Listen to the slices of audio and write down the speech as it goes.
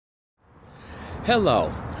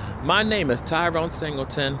Hello, my name is Tyrone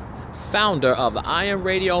Singleton, founder of the Iron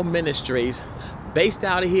Radio Ministries, based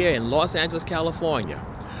out of here in Los Angeles, California.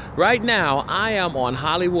 Right now, I am on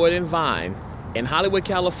Hollywood and Vine in Hollywood,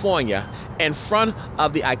 California, in front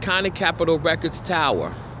of the iconic Capitol Records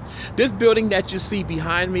Tower. This building that you see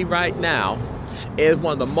behind me right now is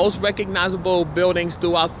one of the most recognizable buildings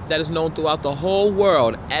that is known throughout the whole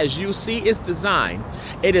world. As you see its design,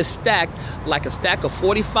 it is stacked like a stack of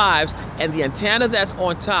 45s, and the antenna that's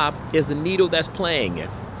on top is the needle that's playing it.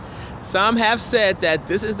 Some have said that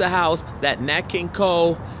this is the house that Nat King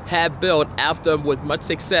Cole had built after, with much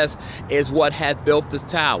success, is what had built this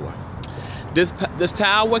tower. This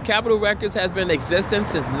tower, Capitol Records, has been in existence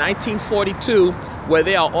since 1942, where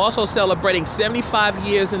they are also celebrating 75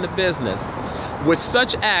 years in the business, with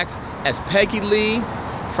such acts as Peggy Lee,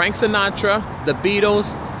 Frank Sinatra, the Beatles,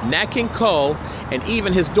 Nat King Cole, and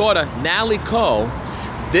even his daughter, Natalie Cole.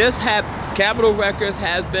 Capitol Records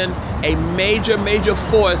has been a major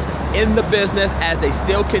force in the business, as they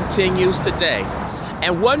still continues today.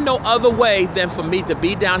 And what no other way than for me to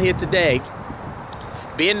be down here today,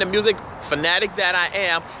 being the music fanatic that I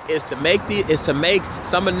am, is to make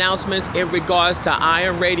some announcements in regards to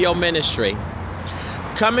Iron Radio Ministry.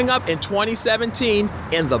 Coming up in 2017,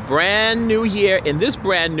 in this brand new year,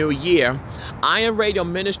 Iron Radio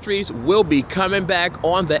Ministries will be coming back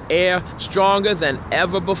on the air stronger than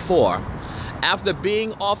ever before. After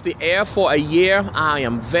being off the air for a year, I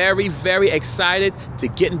am very excited to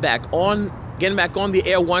getting back on the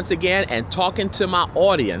air once again and talking to my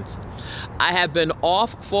audience. I have been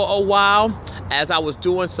off for a while as I was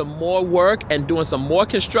doing some more work and doing some more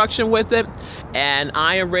construction with it, and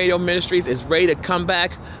Iron Radio Ministries is ready to come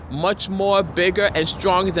back much more bigger and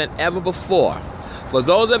stronger than ever before. For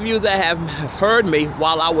those of you that have heard me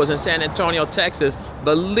while I was in San Antonio, Texas,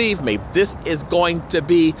 believe me, this is going to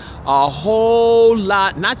be a whole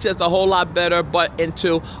lot, not just a whole lot better, but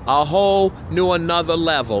into a whole new another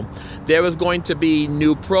level. There is going to be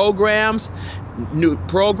new programs, new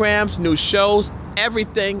shows,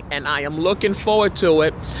 everything, and I am looking forward to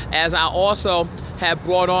it, as I also have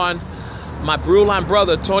brought on my Brewline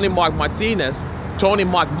brother, Tony Mark Montes,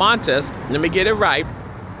 let me get it right,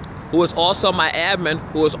 who is also my admin,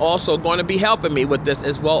 who is also going to be helping me with this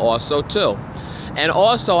as well also too. And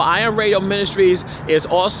also, Iron Radio Ministries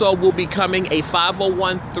will be becoming a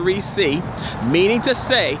 501(c)(3), meaning to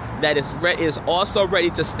say that it is also ready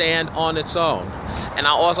to stand on its own. And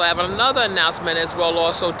I also have another announcement as well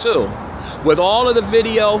also too. With all of the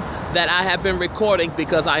video that I have been recording,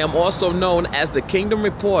 because I am also known as the Kingdom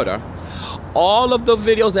Reporter, all of the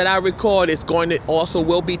videos that I record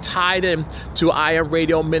will be tied in to Iron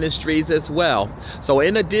Radio Ministries as well. So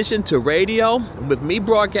in addition to radio, with me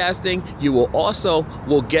broadcasting, you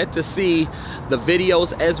will get to see the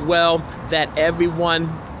videos as well that everyone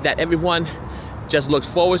just looks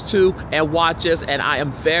forward to and watches. And I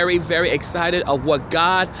am very excited of what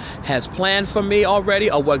God has planned for me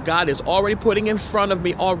already, or what God is already putting in front of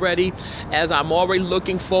me already, as I'm already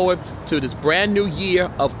looking forward to this brand new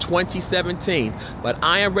year of 2017. But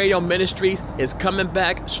Iron Radio Ministries is coming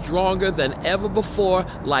back stronger than ever before,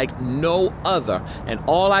 like no other. And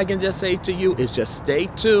all I can just say to you is just stay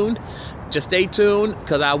tuned. Just stay tuned,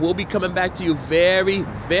 because I will be coming back to you very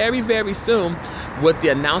soon with the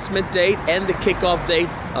announcement date and the kickoff date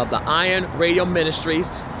of the Iron Radio Ministries.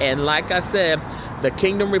 And like I said, the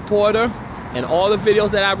Kingdom Reporter and all the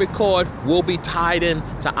videos that I record will be tied in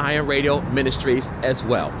to Iron Radio Ministries as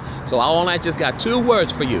well. So I just got two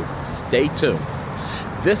words for you: stay tuned.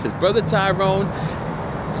 This is Brother Tyrone,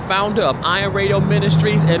 founder of Iron Radio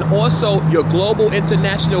Ministries, and also your global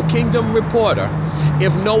international Kingdom Reporter.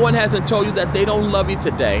 If no one hasn't told you that they don't love you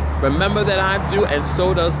today, remember that I do, and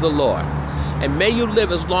so does the Lord. And may you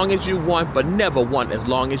live as long as you want, but never want as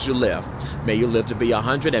long as you live. May you live to be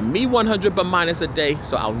 100, and me 100 but minus a day,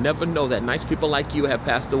 so I'll never know that nice people like you have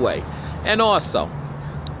passed away. And also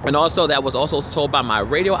that was also told by my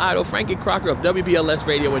radio idol, Frankie Crocker of WBLS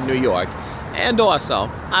Radio in New York. And also,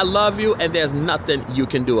 I love you, and there's nothing you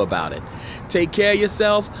can do about it. Take care of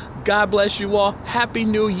yourself. God bless you all. Happy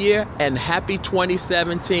New Year and happy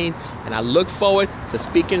 2017. And I look forward to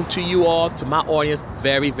speaking to you all, to my audience,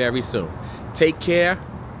 very soon. Take care,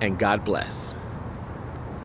 and God bless.